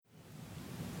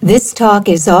This talk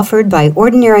is offered by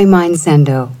Ordinary Mind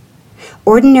Zendo.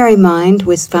 Ordinary Mind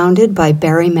was founded by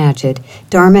Barry Magid,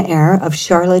 Dharma heir of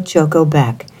Charlotte Joko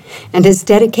Beck, and is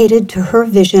dedicated to her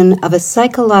vision of a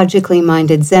psychologically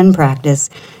minded Zen practice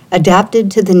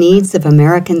adapted to the needs of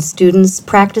American students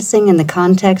practicing in the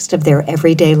context of their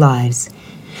everyday lives.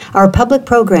 Our public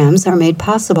programs are made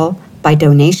possible by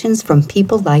donations from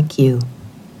people like you.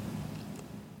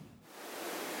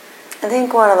 I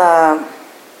think one of the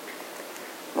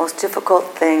most difficult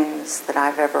things that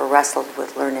I've ever wrestled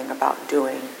with learning about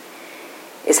doing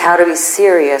is how to be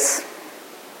serious,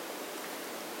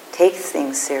 take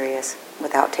things serious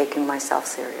without taking myself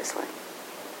seriously.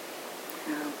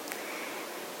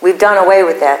 We've done away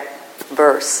with that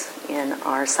verse in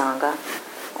our Sangha,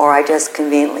 or I just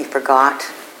conveniently forgot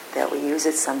that we use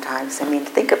it sometimes. I mean,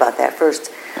 think about that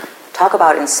first. Talk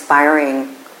about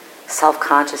inspiring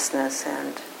self-consciousness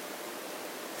and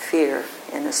fear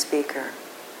in the speaker.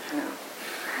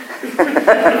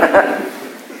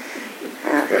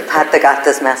 Hatha got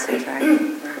this message, right?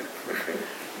 And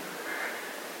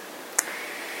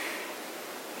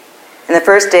the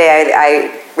first day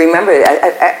I remember it.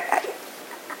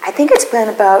 I think it's been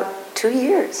about 2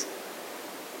 years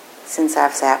since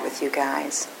I've sat with you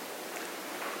guys.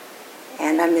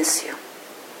 And I miss you.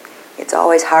 It's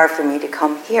always hard for me to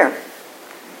come here.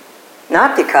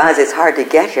 Not because it's hard to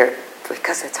get here, but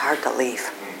because it's hard to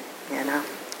leave, you know?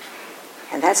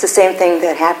 And that's the same thing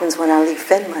that happens when I leave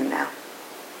Finland now.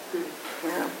 You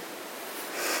know?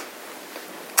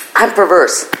 I'm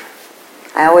perverse.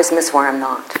 I always miss where I'm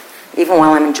not, even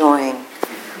while I'm enjoying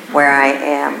where I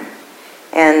am.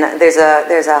 And there's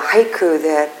a haiku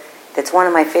that's one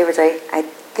of my favorites. I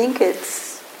think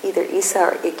it's either Isa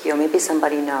or Ikkyo, maybe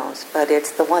somebody knows, but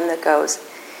it's the one that goes,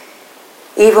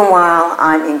 "Even while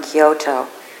I'm in Kyoto,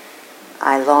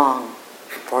 I long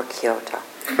for Kyoto."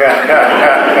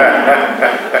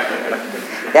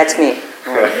 That's me.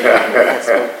 That's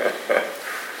me.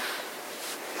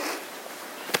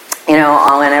 You know,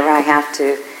 whenever I have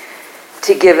to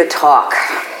give a talk,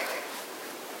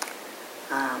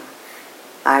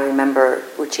 I remember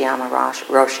Uchiyama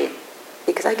Roshi,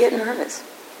 because I get nervous.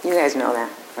 You guys know that,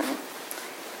 right?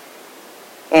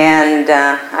 And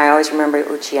I always remember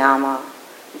Uchiyama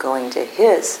going to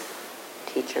his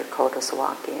teacher, Kodo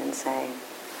Sawaki, and saying,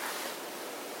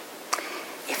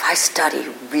 "If I study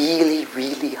really,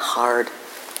 really hard,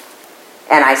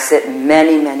 and I sit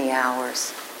many, many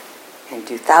hours, and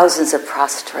do thousands of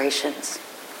prostrations,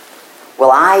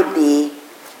 will I be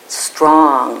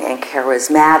strong and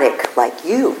charismatic like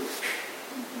you?"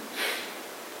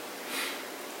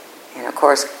 And of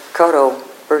course, Kodo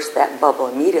burst that bubble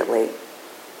immediately,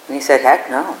 and he said, "Heck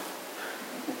no.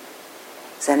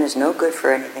 Zen is no good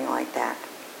for anything like that."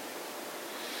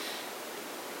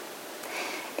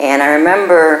 And I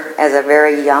remember, as a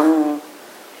very young,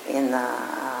 in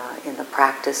the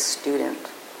practice student,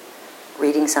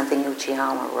 reading something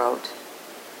Uchiyama wrote,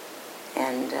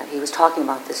 and he was talking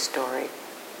about this story,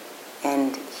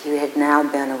 and he had now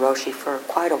been a Roshi for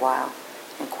quite a while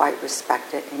and quite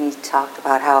respected, and he talked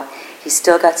about how he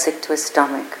still got sick to his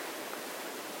stomach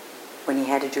when he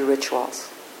had to do rituals,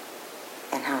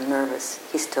 and how nervous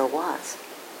he still was.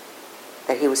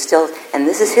 That he was still, and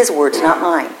this is his words, not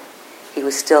mine, he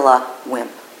was still a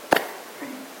wimp.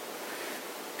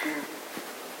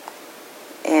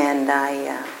 And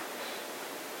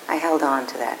I held on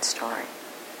to that story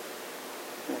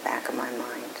in the back of my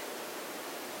mind.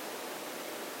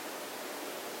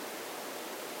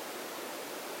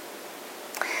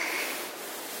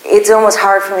 It's almost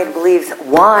hard for me to believe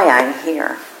why I'm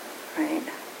here, right?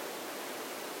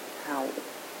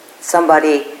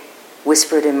 Somebody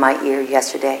whispered in my ear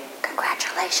yesterday,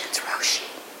 "Congratulations, Roshi."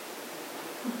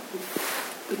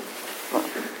 Well,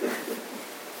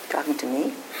 talking to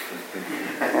me?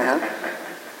 Uh-huh.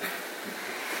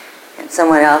 And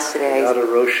someone else today. Not a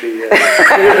Roshi yet.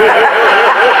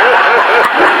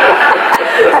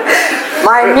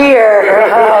 My mirror.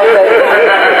 Oh,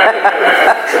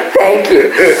 thank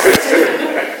you.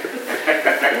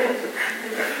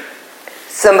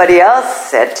 Somebody else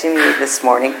said to me this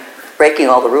morning, breaking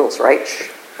all the rules, right?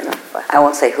 You know, I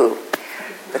won't say who,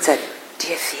 but said, "Do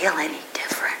you feel any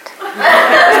different?"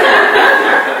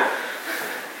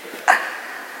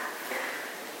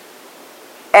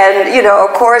 And, you know,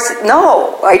 of course,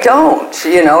 no, I don't.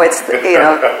 You know, it's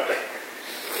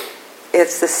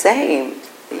the same.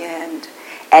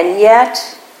 And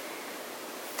yet,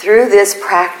 through this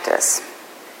practice,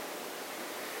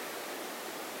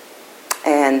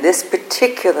 and this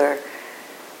particular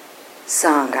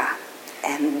Sangha,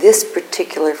 and this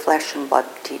particular flesh and blood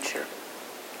teacher,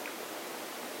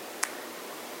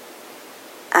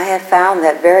 I have found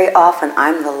that very often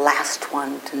I'm the last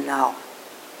one to know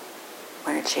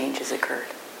when a change has occurred.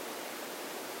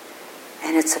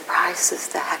 And it surprises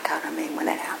the heck out of me when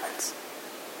it happens.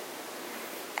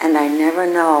 And I never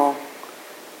know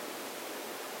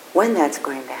when that's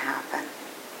going to happen.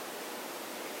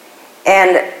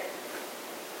 And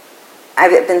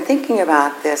I've been thinking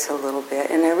about this a little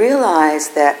bit, and I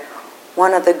realized that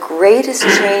one of the greatest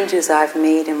changes I've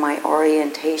made in my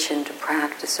orientation to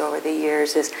practice over the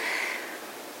years is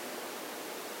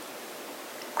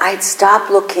I'd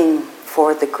stopped looking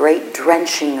for the great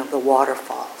drenching of the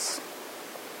waterfalls,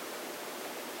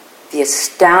 the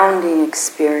astounding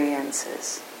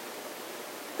experiences,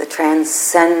 the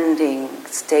transcending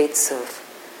states of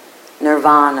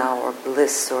nirvana or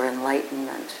bliss or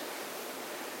enlightenment.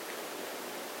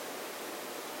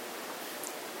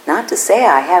 Not to say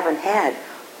I haven't had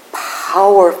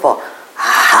powerful,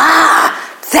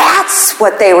 aha, that's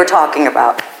what they were talking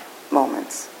about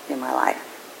moments in my life.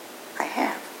 I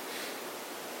have.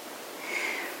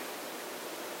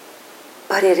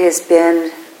 But it has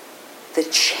been the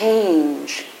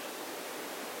change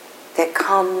that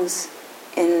comes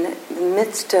in the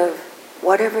midst of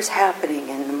whatever's happening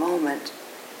in the moment.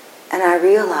 And I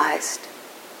realized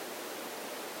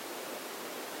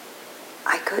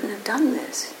I couldn't have done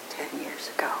this 10 years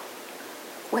ago.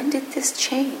 When did this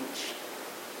change?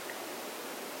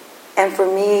 And for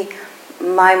me,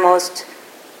 my most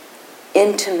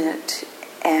intimate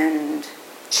and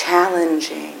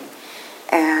challenging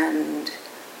and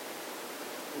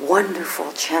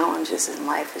wonderful challenges in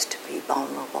life is to be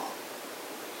vulnerable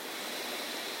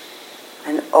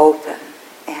and open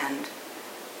and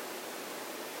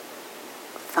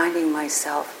finding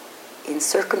myself in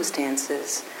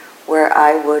circumstances where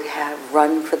I would have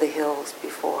run for the hills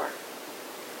before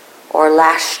or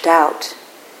lashed out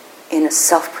in a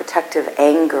self-protective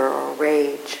anger or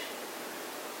rage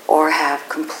or have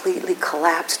completely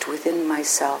collapsed within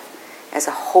myself as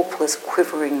a hopeless,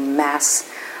 quivering mass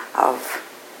of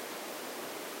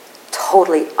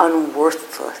totally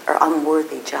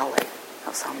unworthy jelly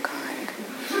of some kind.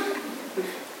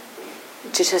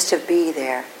 To just to be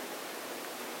there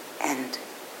and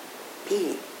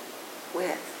be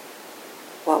with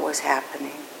what was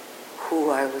happening,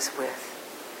 who I was with,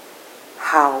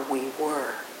 how we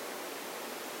were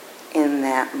in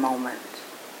that moment.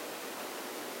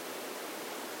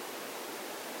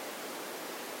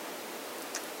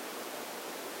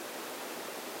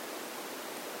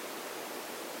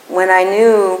 When I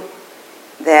knew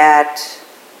that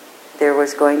there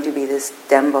was going to be this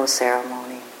Denbo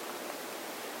ceremony,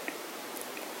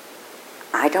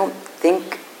 I don't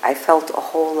think I felt a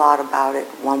whole lot about it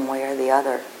one way or the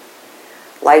other.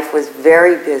 Life was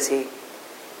very busy,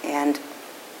 and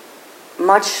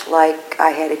much like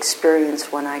I had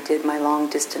experienced when I did my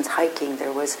long-distance hiking,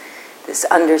 there was this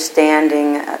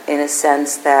understanding, in a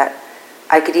sense, that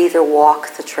I could either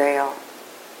walk the trail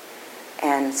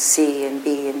and see and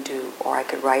be and do, or I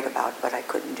could write about, but I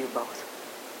couldn't do both.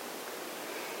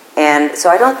 And so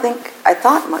I don't think I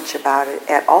thought much about it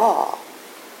at all.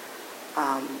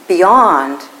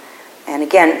 Beyond, and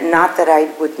again, not that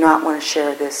I would not want to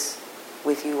share this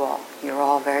with you all. You're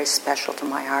all very special to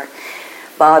my heart.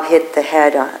 Bob hit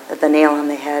the nail on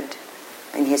the head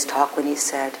in his talk when he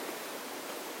said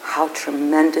how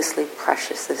tremendously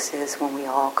precious this is when we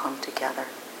all come together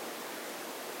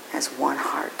as one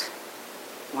heart,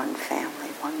 one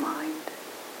family, one mind,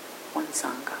 one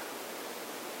Sangha.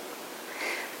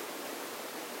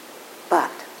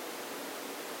 But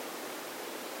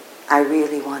I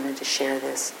really wanted to share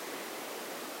this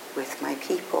with my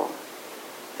people,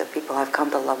 the people I've come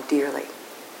to love dearly,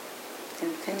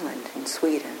 in Finland, in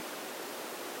Sweden.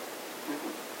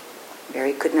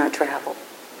 Barry could not travel.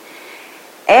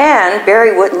 And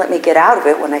Barry wouldn't let me get out of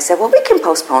it when I said, well, we can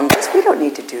postpone this. We don't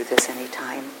need to do this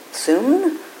anytime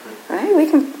soon. Right?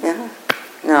 We can, yeah.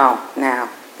 No, now,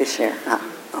 this year. Oh,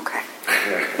 okay.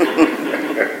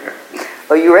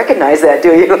 Oh, you recognize that,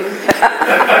 do you?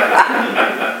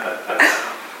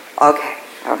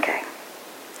 Okay.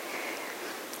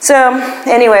 So,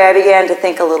 anyway, I began to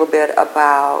think a little bit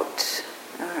about,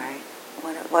 all right,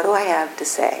 what do I have to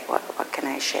say? What can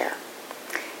I share?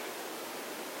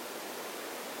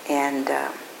 And,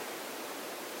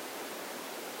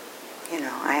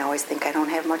 I always think I don't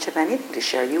have much of anything to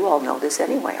share. You all know this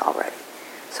anyway already.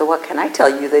 So what can I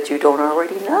tell you that you don't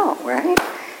already know, right?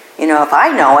 If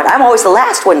I know it, I'm always the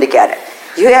last one to get it.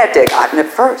 You had to have gotten it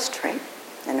first, right?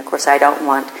 And of course, I don't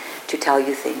want to tell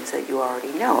you things that you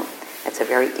already know. It's a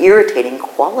very irritating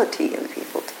quality in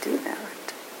people to do that,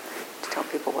 to tell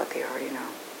people what they already know.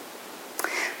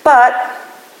 But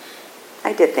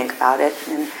I did think about it.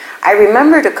 And I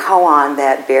remembered a koan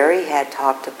that Barry had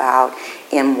talked about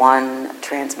in one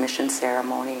transmission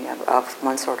ceremony of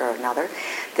one sort or another.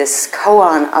 This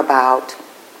koan about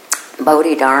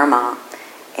Bodhidharma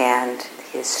and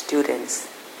his students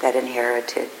that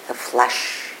inherited the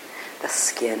flesh, the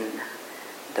skin,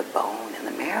 the bone, and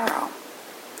the marrow.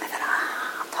 I thought,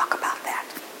 I'll talk about that.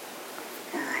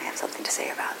 And I have something to say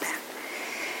about that.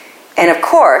 And of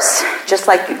course, just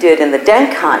like you did in the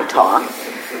Denkai talk,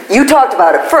 you talked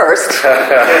about it first.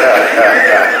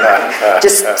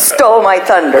 Just stole my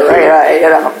thunder, right?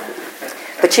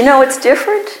 But you know what's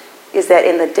different? Is that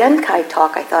in the Denkai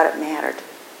talk, I thought it mattered.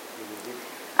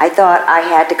 I thought I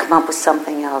had to come up with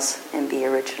something else and be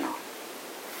original.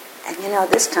 And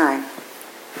this time,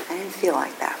 I didn't feel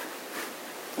like that.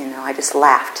 I just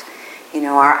laughed.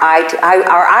 Our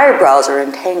eyebrows are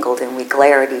entangled and we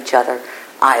glare at each other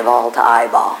eyeball to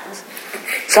eyeball.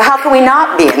 So how can we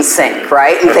not be in sync,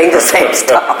 right? And think the same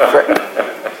stuff, right?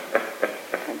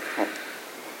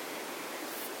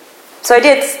 So I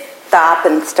did stop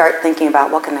and start thinking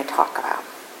about what can I talk about?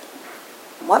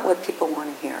 What would people want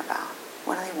to hear about?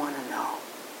 What do they want to know?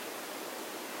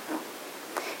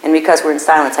 And because we're in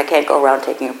silence, I can't go around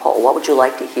taking a poll. What would you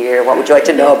like to hear? What would you like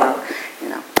to know about?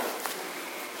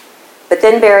 But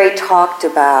then Barry talked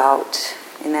about,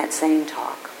 in that same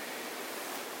talk,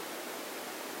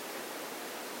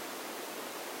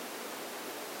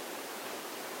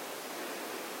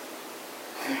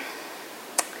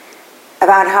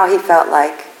 about how he felt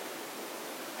like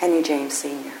Henry James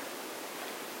Sr.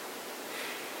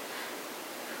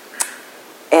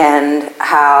 And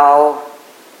how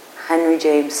Henry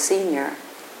James Sr.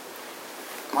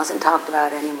 wasn't talked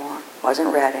about anymore,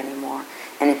 wasn't read anymore.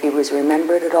 And if he was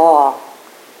remembered at all,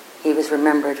 he was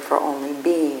remembered for only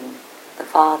being the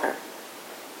father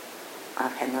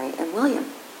of Henry and William.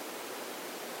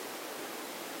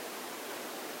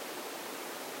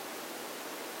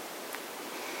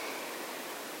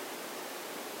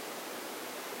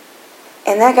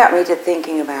 And that got me to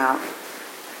thinking about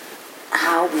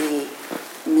how we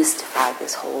mystify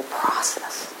this whole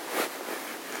process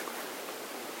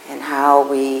and how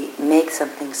we make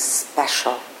something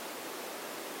special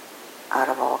out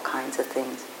of all kinds of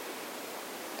things.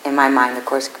 And my mind, of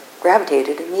course,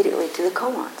 gravitated immediately to the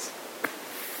koans.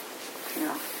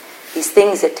 These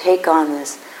things that take on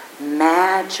this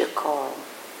magical,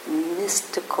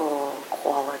 mystical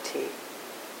quality.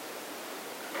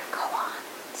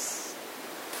 Koans.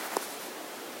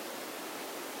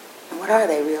 And what are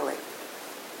they really?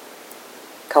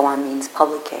 Koan means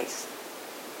public case.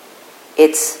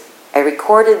 It's a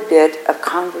recorded bit of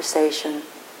conversation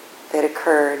that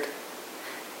occurred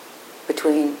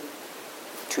between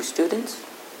two students,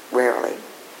 rarely,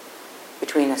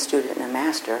 between a student and a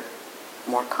master,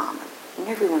 more common, and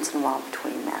every once in a while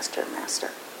between master and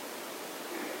master,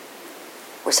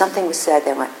 where something was said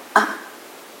that went,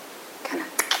 kind of,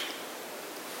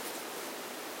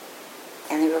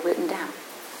 and they were written down.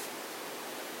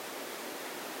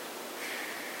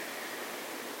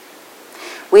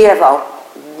 We have a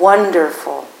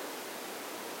wonderful,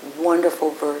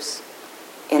 wonderful verse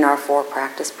in our 4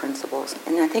 practice principles.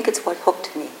 And I think it's what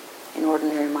hooked me in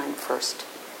Ordinary Mind first.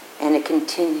 And it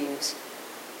continues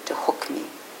to hook me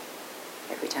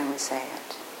every time we say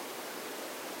it.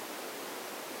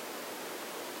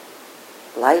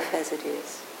 Life as it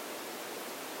is,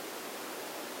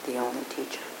 the only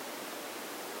teacher.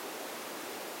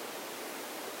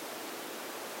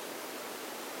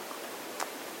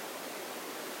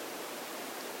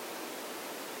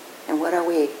 And what are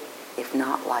we, if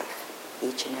not life?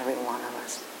 Each and every one of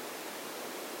us.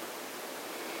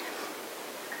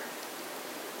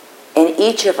 And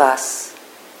each of us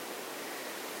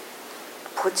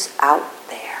puts out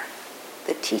there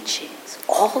the teachings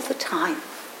all the time,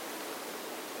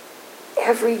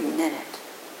 every minute,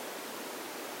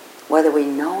 whether we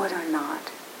know it or not.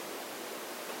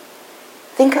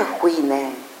 Think of Hui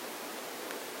Meng,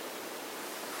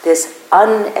 this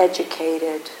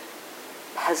uneducated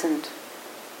peasant,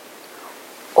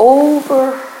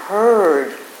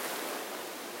 overheard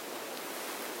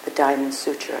the Diamond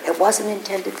Sutra. It wasn't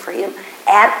intended for him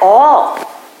at all.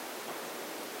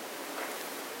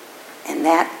 And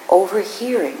that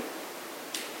overhearing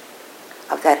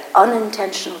of that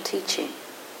unintentional teaching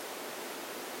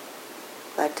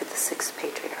led to the 6th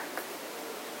patriarch.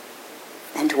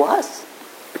 And to us.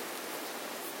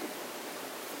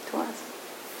 To us.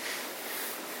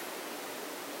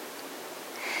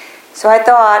 So I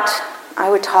thought I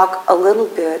would talk a little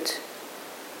bit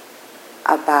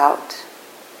about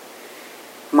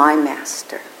my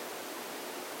master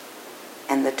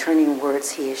and the turning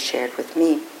words he has shared with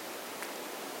me.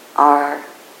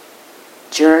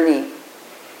 journey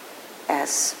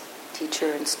as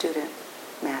teacher and student,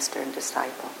 master and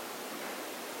disciple,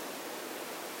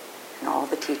 and all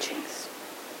the teachings.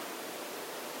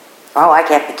 Oh, I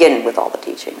can't begin with all the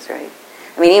teachings, right?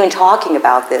 I mean, even talking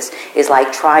about this is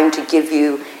like trying to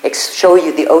show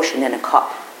you the ocean in a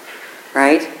cup,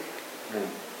 right?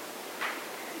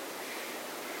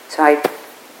 So I'm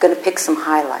going to pick some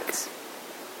highlights.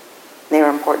 They were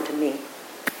important to me.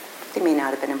 They may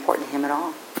not have been important to him at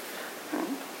all. Right?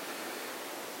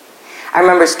 I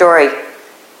remember a story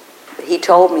that he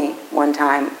told me one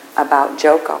time about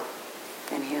Joko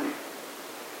and him.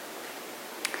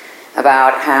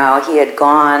 About how he had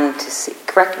gone to see,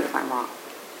 correct me if I'm wrong,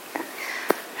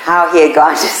 how he had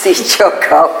gone to see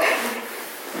Joko.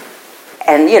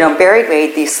 And, Barry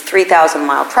made these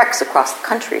 3,000-mile treks across the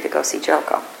country to go see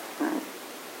Joko. Right?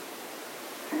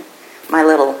 My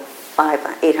little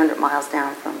 800 miles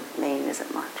down from Maine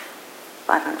isn't much.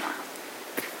 500 miles.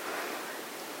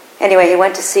 Anyway, he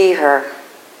went to see her,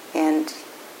 and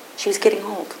she was getting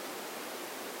old.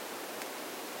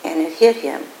 And it hit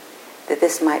him that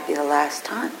this might be the last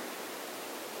time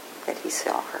that he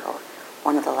saw her, or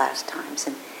one of the last times.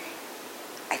 And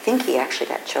I think he actually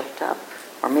got choked up,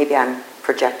 or maybe I'm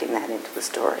projecting that into the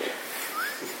story.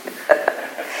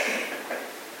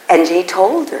 And he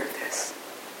told her this.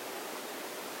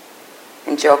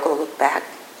 And Joko looked back,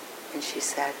 and she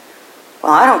said,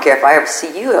 "Well, I don't care if I ever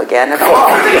see you again at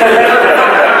all.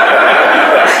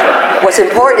 What's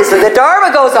important is that the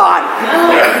Dharma goes on.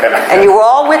 And you were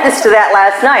all witness to that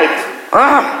last night.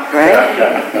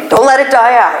 Right? Don't let it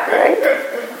die out, right?"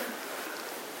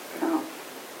 No.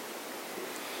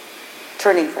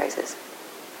 Turning phrases.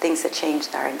 Things that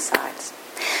changed our insides.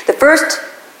 The first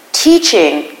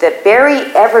teaching that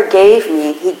Barry ever gave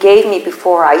me, he gave me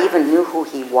before I even knew who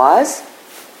he was.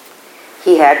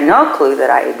 He had no clue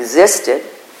that I existed,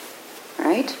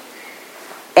 right?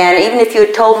 And even if you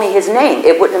had told me his name,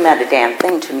 it wouldn't have meant a damn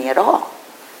thing to me at all.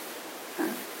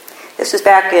 Right? This was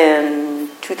back in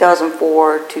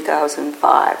 2004,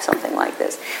 2005, something like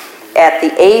this, at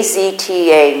the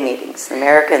AZTA meetings,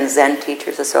 American Zen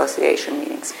Teachers Association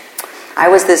meetings. I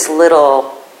was this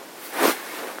little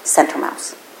center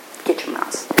mouse, kitchen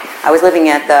mouse. I was living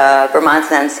at the Vermont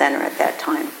Zen Center at that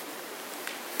time.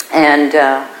 And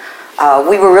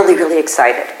we were really, really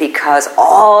excited because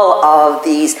all of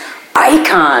these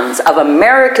icons of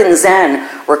American Zen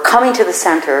were coming to the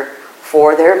center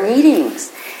for their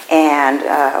meetings. And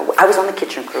I was on the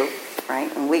kitchen crew, right?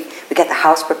 And we got the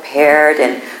house prepared,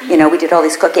 and we did all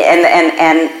these cooking,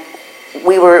 and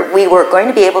we were going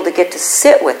to be able to get to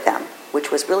sit with them, which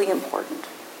was really important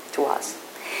to us.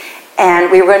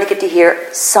 And we were going to get to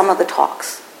hear some of the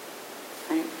talks,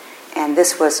 right? And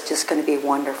this was just going to be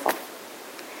wonderful.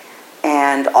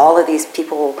 And all of these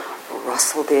people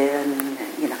rustled in, and,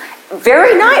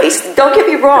 very nice. Don't get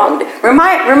me wrong.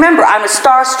 Remember, I'm a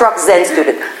star-struck Zen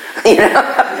student.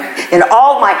 And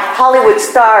all my Hollywood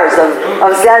stars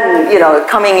of Zen,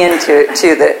 coming into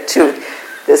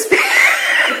this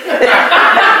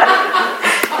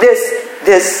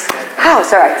this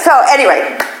house. All right. So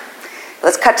anyway,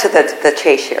 let's cut to the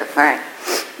chase here. All right.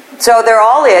 So they're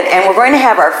all in, and we're going to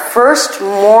have our first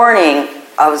morning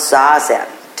of Zazen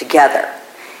together.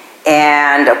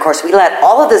 And of course, we let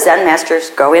all of the Zen masters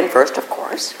go in first, of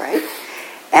course, right?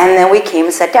 And then we came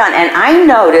and sat down. And I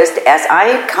noticed as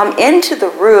I come into the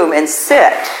room and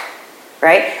sit,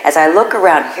 right, as I look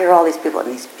around, hear all these people in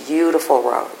these beautiful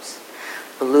robes,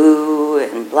 blue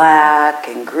and black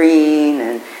and green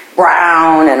and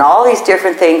brown and all these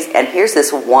different things. And here's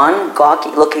this one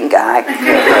gawky-looking guy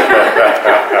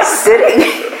sitting.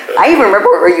 I even remember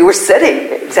where you were sitting,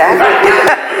 exactly.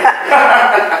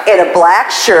 In a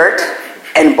black shirt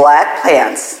and black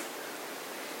pants.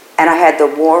 And I had the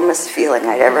warmest feeling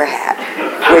I'd ever had,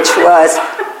 which was,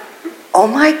 oh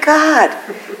my God,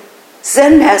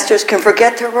 Zen masters can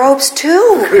forget their robes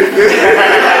too.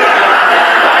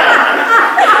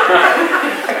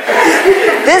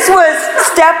 This was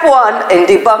step one in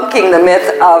debunking the myth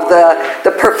of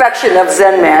the perfection of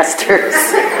Zen masters.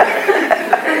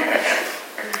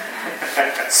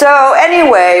 So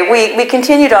anyway, we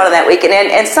continued on in that week,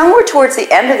 and somewhere towards the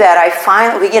end of that, I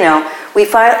finally, you know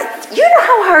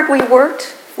how hard we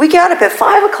worked? We got up at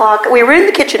 5 o'clock, we were in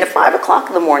the kitchen at 5 o'clock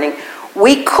in the morning,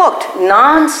 we cooked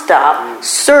nonstop,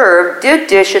 served, did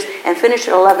dishes, and finished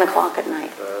at 11 o'clock at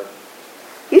night.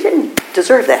 You didn't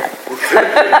deserve that.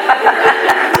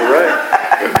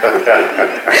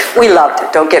 We loved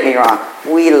it, don't get me wrong.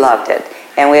 We loved it.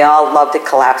 And we all loved to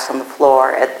collapse on the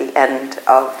floor at the end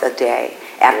of the day.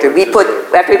 After we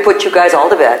put you guys all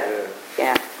to bed.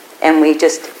 Yeah. And we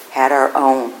just had our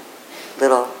own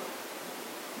little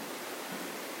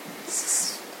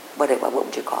what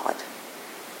would you call it?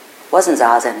 It wasn't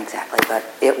zazen exactly, but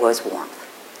it was warmth.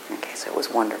 Okay, so it was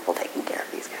wonderful taking care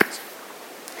of these guys.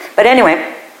 But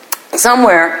anyway,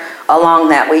 somewhere along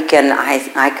that weekend,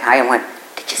 I went,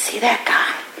 did you see that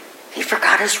guy? He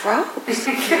forgot his robes.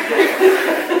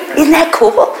 Isn't that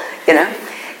cool? You know?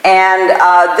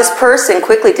 And this person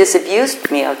quickly disabused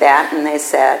me of that, and they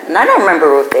said, and I don't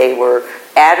remember if they were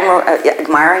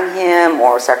admiring him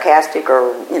or sarcastic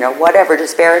or, you know, whatever,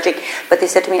 disparaging, but they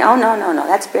said to me, oh, no,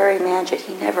 that's Barry Magid.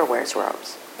 He never wears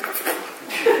robes.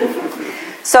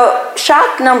 So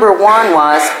shock number one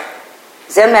was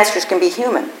Zen masters can be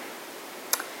human.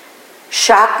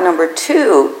 Shock number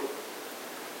two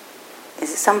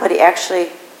is that somebody actually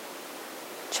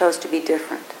chose to be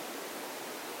different.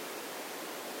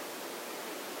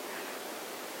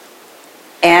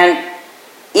 And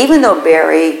even though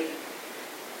Barry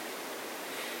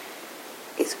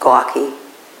is gawky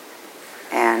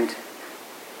and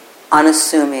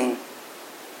unassuming,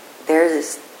 there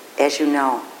is, as you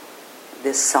know,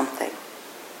 this something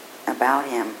about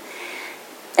him.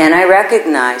 And I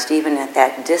recognized, even at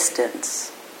that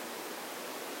distance,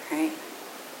 right,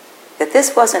 that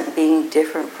this wasn't being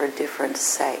different for difference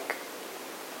sake.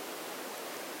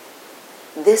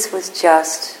 This was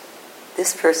just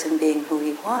this person being who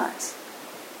he was.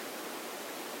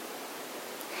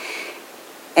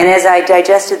 And as I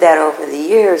digested that over the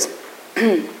years,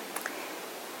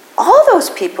 all those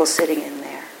people sitting in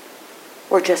there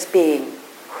were just being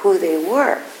who they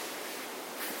were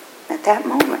at that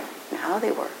moment and how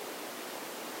they were.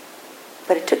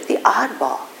 But it took the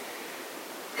oddball,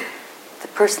 the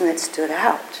person that stood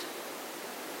out,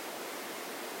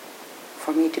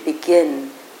 for me to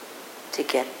begin to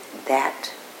get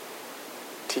that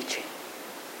teaching.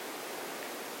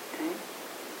 Okay?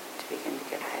 To begin to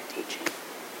get that teaching.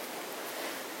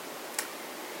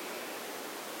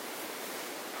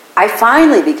 I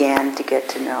finally began to get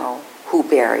to know who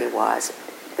Barry was.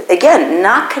 Again,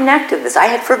 not connected to this. I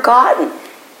had forgotten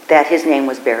that his name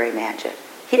was Barry Magid.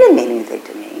 He didn't mean anything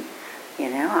to me. You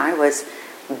know, I was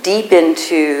deep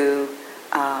into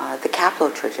the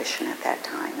Kapleau tradition at that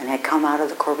time and had come out of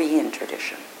the Korean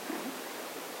tradition.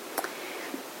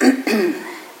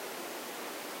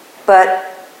 But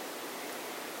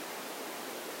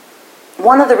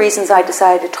one of the reasons I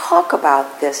decided to talk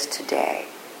about this today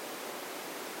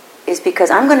is because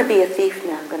I'm going to be a thief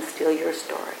now. I'm going to steal your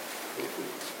story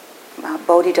about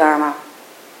Bodhidharma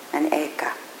and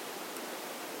Eka.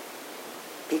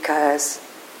 Because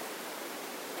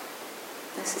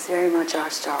this is very much our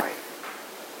story.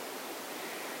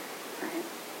 Right?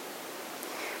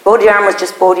 Bodhidharma was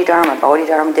just Bodhidharma.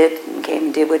 Bodhidharma came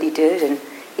and did what he did, and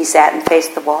he sat and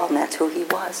faced the wall, and that's who he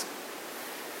was.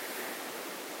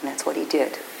 And that's what he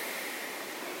did.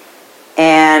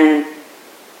 And,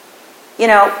 you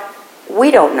know, we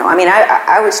don't know. I mean,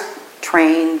 I was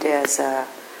trained as a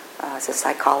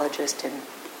psychologist, and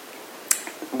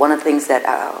one of the things that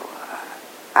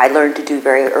I learned to do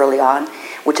very early on,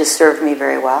 which has served me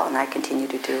very well, and I continue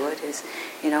to do it, is,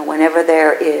 you know, whenever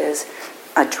there is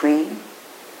a dream,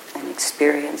 an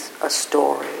experience, a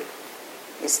story,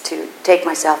 is to take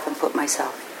myself and put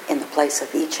myself in the place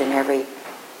of each and every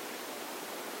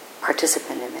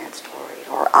participant in that story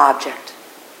or object,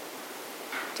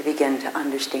 to begin to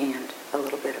understand a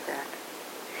little bit of that.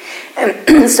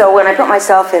 And so when I put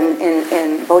myself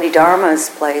in Bodhidharma's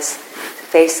place,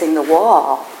 facing the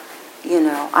wall, you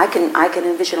know, I can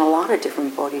envision a lot of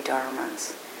different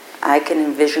Bodhidharmas. I can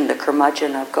envision the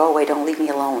curmudgeon of, go away, don't leave me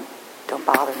alone, don't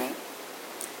bother me.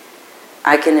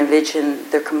 I can envision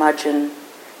the curmudgeon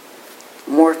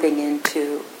morphing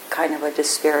into kind of a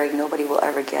despairing, nobody will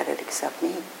ever get it except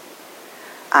me.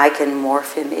 I can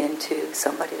morph him into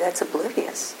somebody that's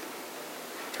oblivious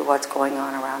to what's going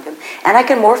on around him. And I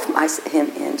can morph him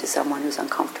into someone who's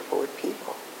uncomfortable with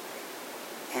people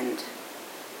and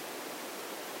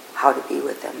how to be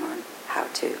with them and how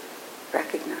to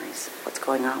recognize what's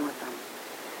going on with them.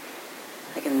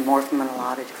 I can morph him in a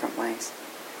lot of different ways.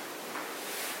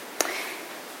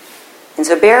 And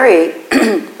so Barry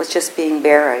was just being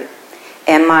Barry.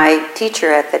 And my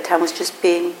teacher at that time was just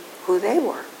being who they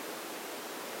were.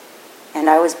 And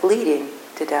I was bleeding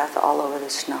to death all over the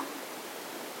snow.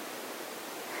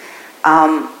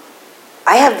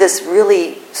 I have this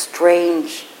really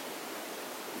strange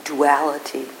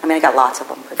duality. I mean, I got lots of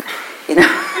them, but, you know.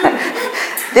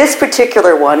 This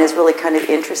particular one is really kind of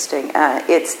interesting.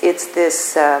 It's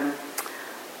this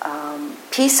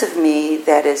piece of me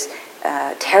that is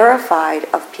terrified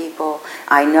of people.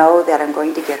 I know that I'm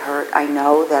going to get hurt. I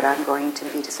know that I'm going to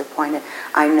be disappointed.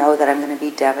 I know that I'm going to be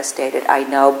devastated. I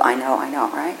know,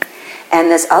 right? And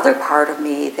this other part of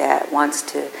me that wants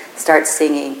to start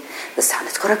singing, the sun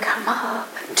is going to come up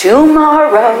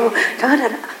tomorrow. Da, da,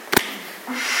 da.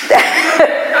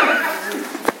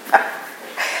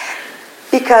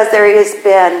 Because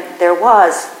there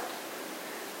was,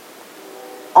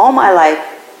 all my life,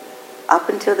 up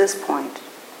until this point,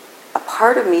 a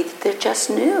part of me that just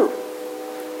knew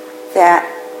that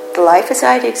the life as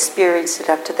I'd experienced it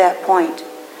up to that point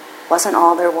wasn't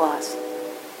all there was.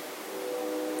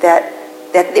 That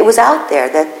it was out there,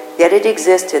 that it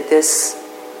existed, this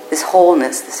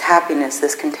wholeness, this happiness,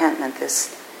 this contentment,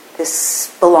 this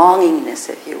belongingness,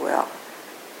 if you will.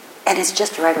 And it's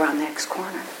just right around the next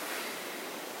corner.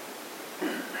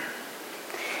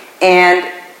 And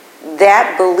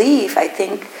that belief, I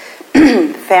think,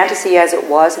 fantasy as it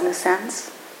was in a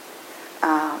sense,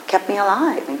 kept me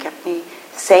alive and kept me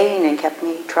sane and kept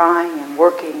me trying and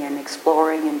working and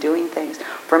exploring and doing things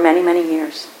for many, many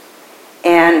years.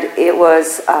 And it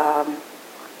was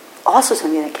also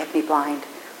something that kept me blind,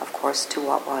 of course, to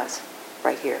what was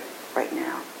right here, right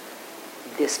now,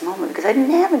 this moment, because I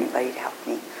didn't have anybody to help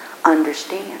me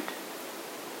understand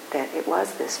that it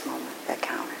was this moment that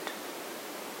counted.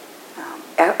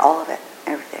 All of it,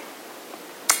 everything.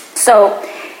 So,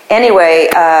 anyway,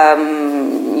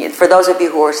 for those of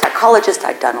you who are psychologists,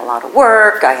 I'd done a lot of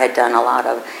work. I had done a lot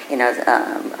of,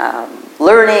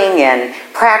 learning and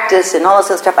practice and all this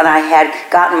other stuff, and I had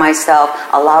gotten myself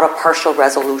a lot of partial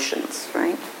resolutions,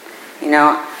 right?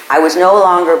 I was no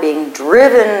longer being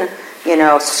driven,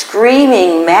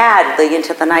 screaming madly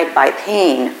into the night by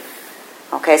pain.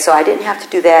 Okay, so I didn't have to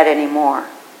do that anymore.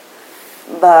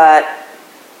 But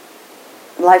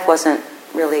life wasn't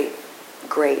really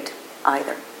great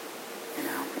either.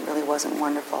 It really wasn't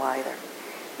wonderful either.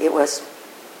 It was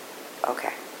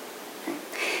okay.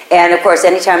 And of course,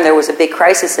 anytime there was a big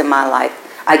crisis in my life,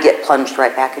 I get plunged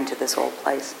right back into this old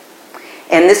place.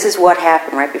 And this is what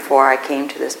happened right before I came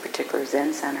to this particular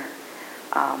Zen center.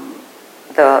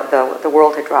 The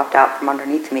world had dropped out from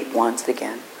underneath me once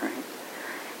again, right?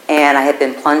 And I had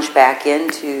been plunged back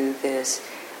into this,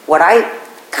 what I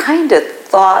kind of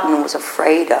thought and was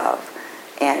afraid of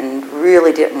and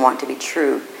really didn't want to be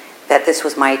true, that this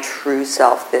was my true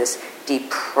self, this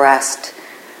depressed,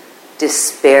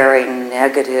 despairing,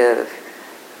 negative,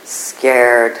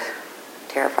 scared,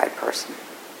 terrified person.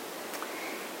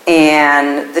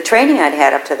 And the training I'd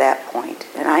had up to that point,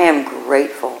 and I am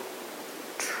grateful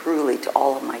truly to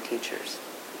all of my teachers,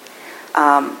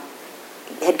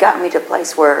 had gotten me to a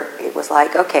place where it was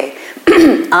like, okay,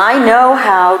 I know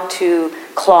how to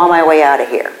claw my way out of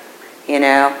here.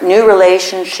 New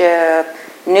relationship,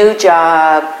 new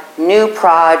job, new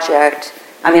project.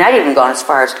 I mean, I'd even gone as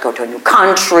far as to go to a new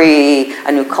country,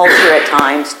 a new culture at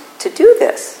times to do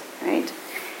this, right?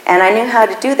 And I knew how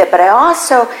to do that, but I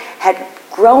also had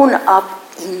grown up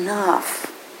enough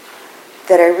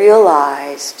that I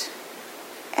realized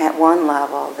at one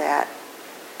level that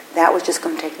was just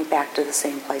going to take me back to the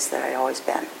same place that I'd always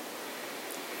been.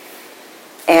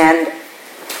 And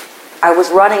I was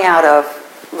running out of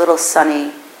little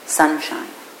sunny sunshine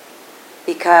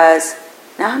because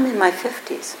now I'm in my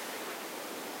 50s.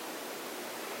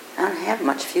 I don't have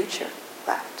much future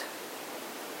left.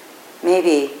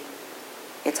 Maybe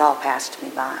it's all passed me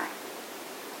by.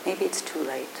 Maybe it's too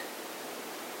late.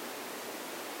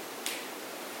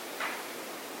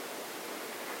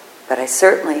 But I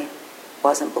certainly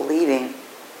wasn't believing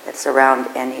that it's around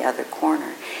any other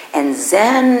corner. And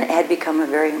Zen had become a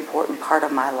very important part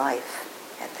of my life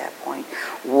at that point.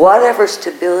 Whatever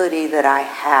stability that I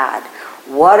had,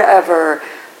 whatever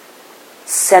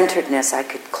centeredness I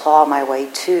could claw my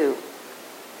way to,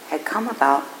 had come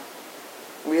about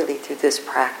really through this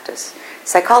practice.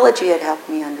 Psychology had helped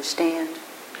me understand,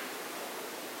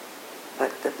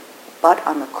 but the butt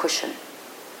on the cushion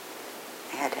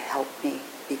had to help me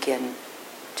begin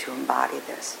to embody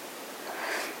this.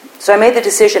 So I made the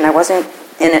decision. I wasn't,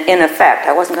 in effect,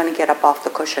 I wasn't going to get up off the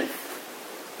cushion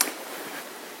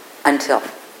until.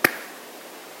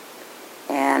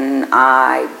 And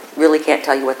I really can't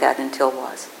tell you what that until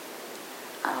was.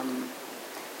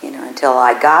 Until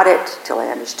I got it, till I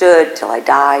understood, till I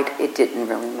died, it didn't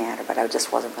really matter, but I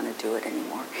just wasn't going to do it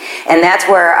anymore. And that's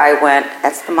where I went,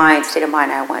 that's the state of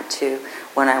mind I went to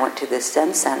when I went to this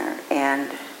Zen center. And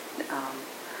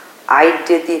I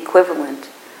did the equivalent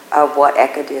of what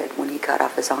Eka did when he cut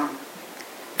off his arm.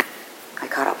 I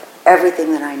cut off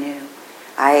everything that I knew.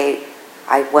 I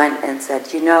went and said,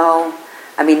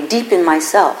 deep in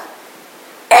myself,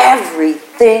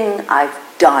 everything I've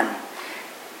done,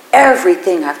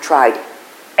 everything I've tried,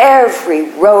 every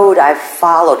road I've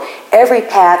followed, every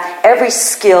path, every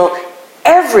skill,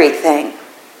 everything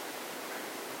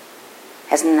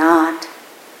has not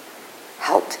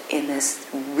helped in this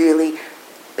really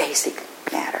basic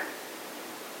matter.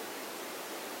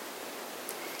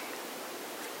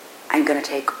 I'm going to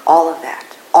take all of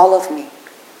that, all of me,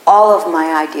 all of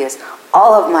my ideas,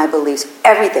 all of my beliefs,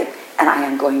 everything, and I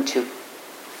am going to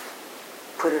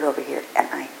put it over here, and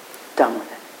I'm done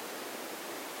with it.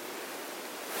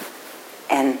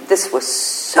 And this was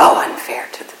so unfair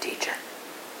to the teacher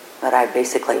that I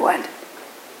basically went,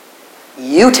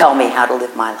 you tell me how to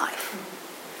live my life.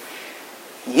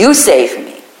 You save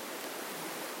me.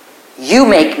 You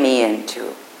make me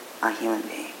into a human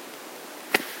being.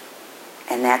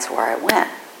 And that's where I went.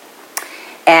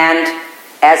 And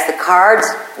as the cards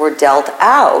were dealt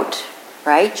out,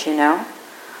 right, you know,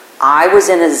 I was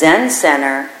in a Zen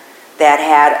center that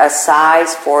had a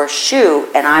size 4 shoe,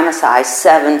 and I'm a size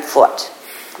 7 foot.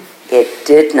 It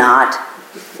did not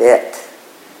fit.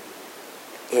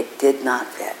 It did not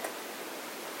fit.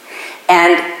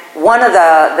 And one of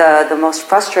the most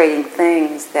frustrating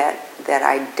things that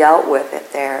I dealt with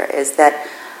it there is that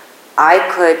I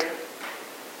could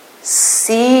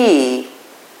see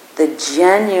the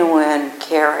genuine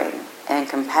caring and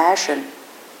compassion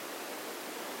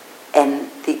and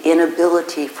the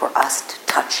inability for us to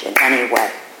touch in any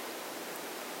way.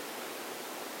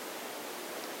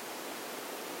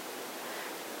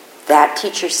 That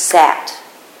teacher sat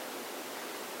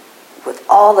with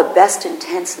all the best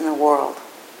intents in the world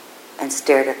and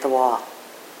stared at the wall.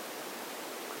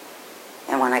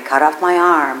 And when I cut off my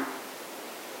arm,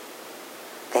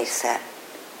 they sat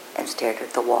and stared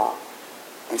at the wall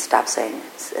and stopped saying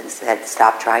it and said,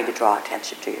 stop trying to draw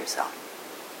attention to yourself.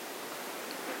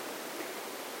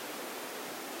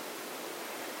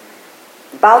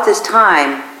 About this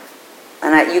time,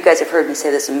 and you guys have heard me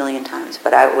say this a million times,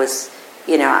 but I was,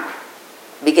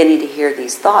 beginning to hear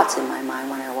these thoughts in my mind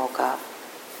when I woke up.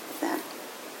 Then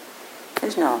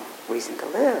there's no reason to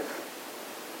live.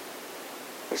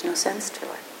 There's no sense to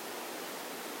it.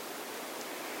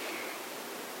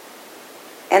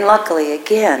 And luckily,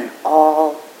 again,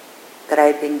 all that I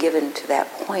had been given to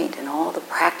that point and all the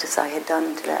practice I had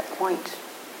done to that point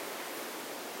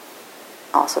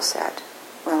also said,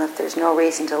 well, if there's no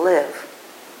reason to live,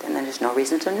 then there's no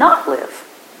reason to not live.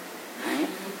 Right?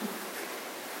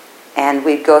 And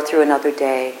we'd go through another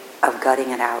day of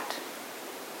gutting it out,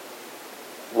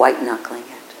 white-knuckling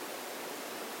it,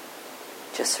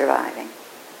 just surviving.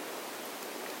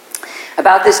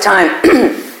 About this time,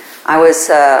 I was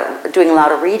doing a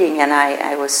lot of reading, and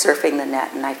I was surfing the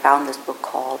net, and I found this book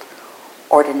called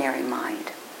Ordinary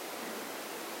Mind.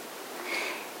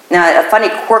 Now, a funny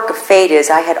quirk of fate is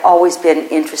I had always been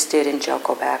interested in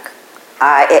Joko Beck.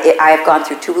 I have gone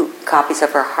through 2 copies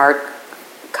of her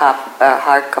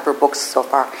hardcover books so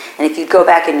far. And if you go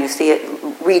back and you see it,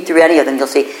 read through any of them, you'll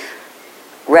see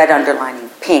red underlining,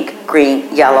 pink,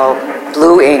 green, yellow,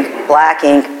 blue ink, black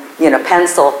ink,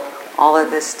 pencil, all of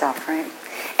this stuff, right?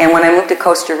 And when I moved to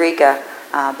Costa Rica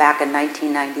back in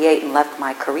 1998 and left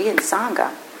my Korean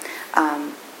Sangha,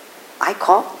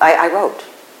 I wrote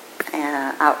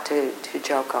out to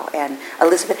Joko. And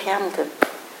Elizabeth Hamilton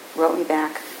wrote me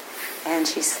back, and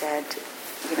she said,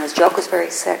 Joko's very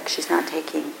sick. She's not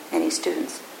taking any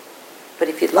students. But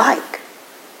if you'd like,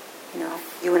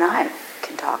 you and I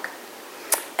can talk.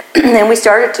 And we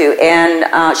started to, and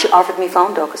she offered me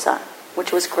phone dokusan,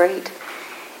 which was great,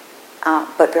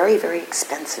 but very, very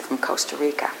expensive from Costa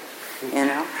Rica,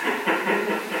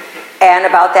 And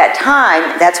about that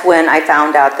time, that's when I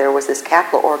found out there was this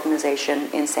capital organization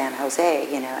in San Jose,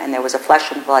 and there was a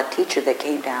flesh and blood teacher that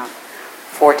came down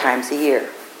 4 times a year.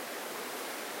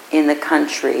 In the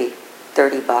country,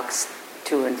 $30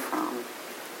 to and from,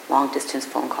 long-distance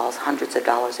phone calls, hundreds of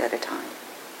dollars at a time.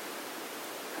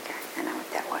 Okay, and I went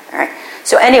that way. All right.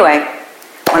 So anyway,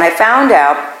 when I found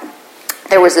out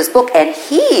there was this book, and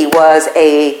he was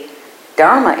a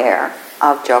Dharma heir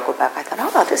of Joko Beck, I thought,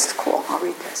 oh, this is cool. I'll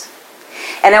read this.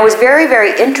 And I was very,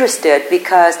 very interested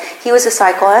because he was a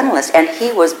psychoanalyst, and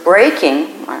he was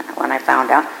breaking, when I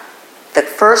found out, the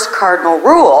first cardinal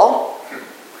rule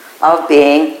of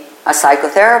being a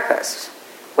psychotherapist,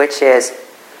 which is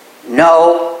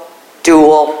no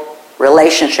dual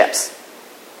relationships.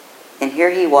 And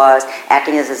here he was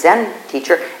acting as a Zen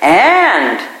teacher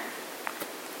and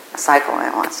a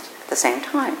psychoanalyst at the same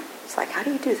time. It's like, how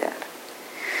do you do that?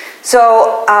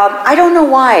 So I don't know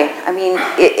why. I mean,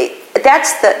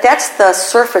 that's the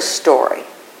surface story.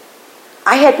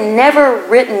 I had never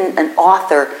written an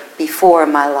author before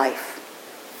in my life.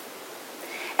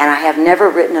 And I have never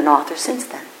written an author since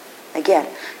then. Again,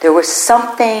 there was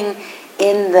something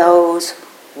in those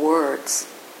words,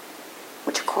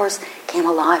 which of course came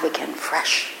alive again,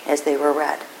 fresh as they were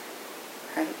read.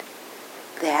 right?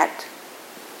 That,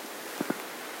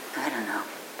 I don't know,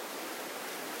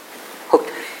 hooked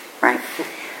me, right?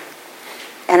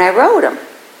 And I wrote him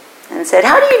and said,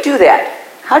 how do you do that?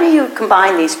 How do you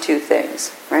combine these two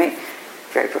things, right?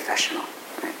 Very professional,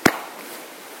 right?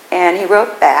 And he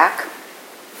wrote back,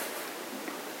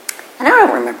 and I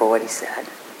don't remember what he said,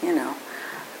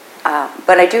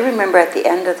 but I do remember at the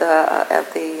end of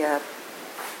the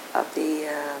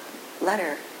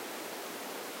letter,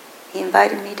 he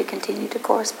invited me to continue to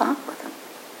correspond with him.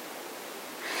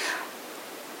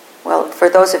 Well, for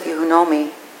those of you who know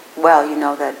me well, you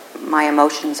know that my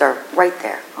emotions are right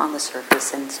there on the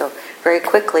surface, and so very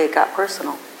quickly it got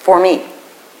personal for me,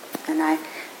 and I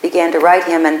began to write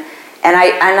him, and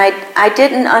I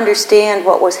didn't understand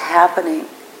what was happening,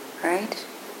 right?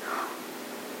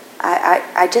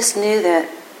 I just knew that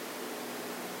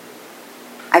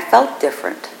I felt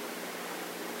different.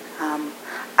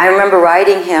 I remember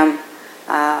writing him,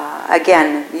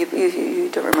 again, you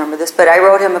don't remember this, but I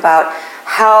wrote him about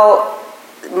how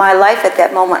my life at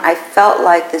that moment, I felt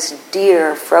like this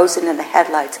deer frozen in the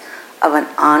headlights of an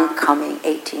oncoming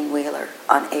 18-wheeler,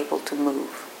 unable to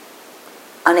move,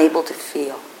 unable to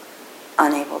feel,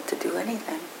 unable to do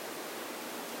anything.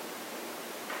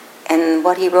 And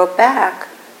what he wrote back,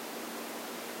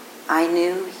 I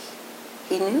knew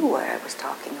he knew what I was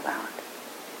talking about.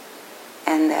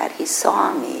 And that he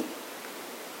saw me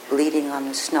bleeding on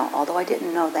the snow, although I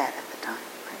didn't know that at the time,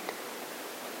 right?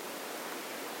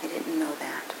 I didn't know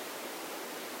that.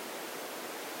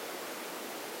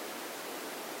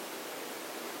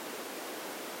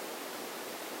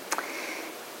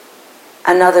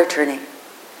 Another turning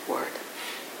word.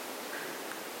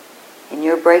 In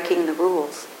your breaking the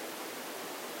rules,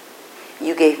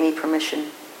 you gave me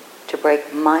permission to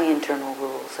break my internal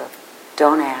rules of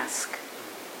don't ask,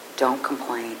 don't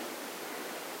complain,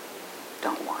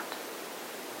 don't want,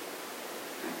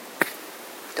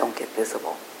 don't get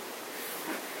visible.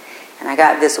 And I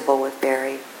got visible with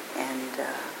Barry, and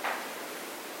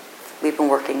we've been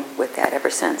working with that ever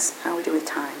since. How are we doing with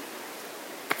time?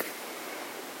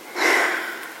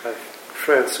 I've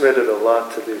transmitted a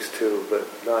lot to these two, but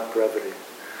not brevity.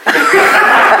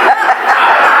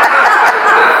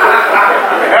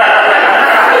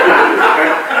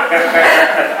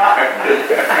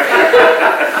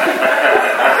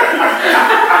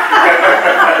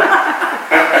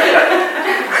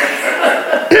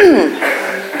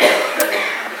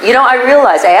 I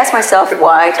realized, I asked myself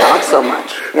why I talk so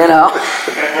much,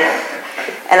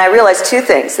 And I realized two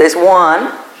things. There's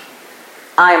one,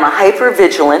 I'm a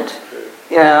hyper-vigilant,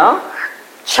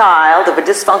 child of a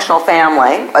dysfunctional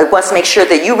family. I want to make sure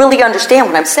that you really understand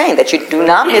what I'm saying, that you do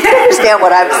not misunderstand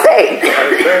what I'm saying.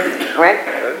 Right?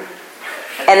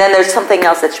 And then there's something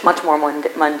else that's much more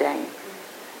mundane.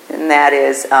 And that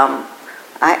is,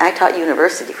 I taught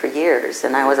university for years,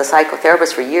 and I was a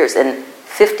psychotherapist for years, and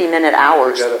 50-minute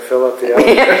hours. You got to fill up the hours.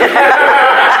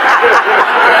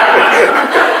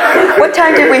 What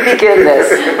time did we begin this?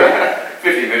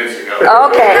 50 minutes ago.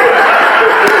 Okay.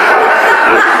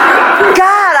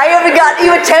 God, I haven't gotten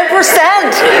you at 10%.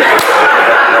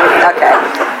 Okay.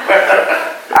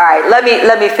 All right,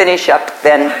 let me finish up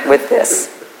then with this.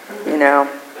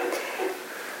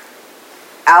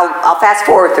 I'll fast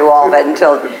forward through all of it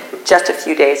until just a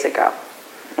few days ago.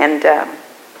 And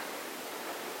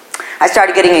I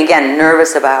started getting, again,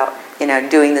 nervous about,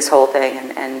 doing this whole thing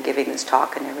and giving this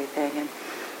talk and everything. And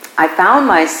I found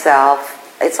myself,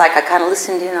 it's like I kind of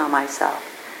listened in on myself,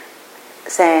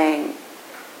 saying,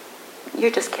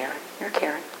 you're just Karen. You're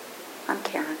Karen. I'm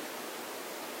Karen.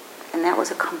 And that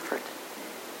was a comfort.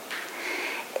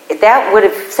 That would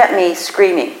have set me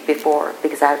screaming before,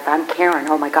 because I'm Karen.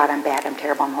 Oh my God, I'm bad. I'm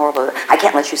terrible. I'm horrible. I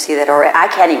can't let you see that, or I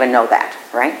can't even know that,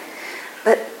 right?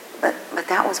 But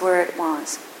that was where it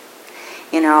was.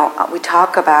 We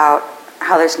talk about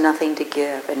how there's nothing to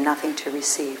give and nothing to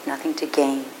receive, nothing to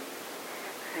gain,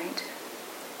 right?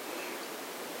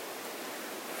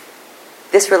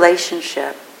 This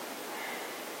relationship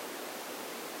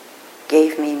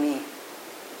gave me me.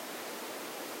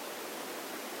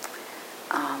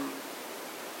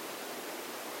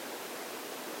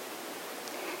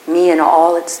 Me in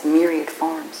all its myriad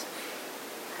forms.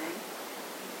 Okay?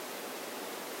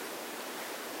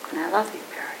 And I love you,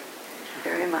 Barry,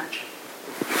 very much.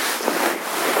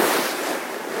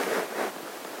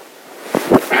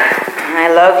 And I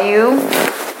love you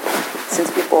since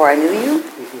before I knew you.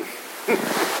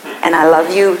 And I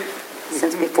love you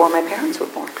since before my parents were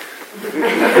born.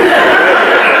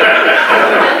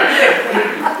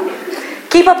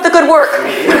 Keep up the good work.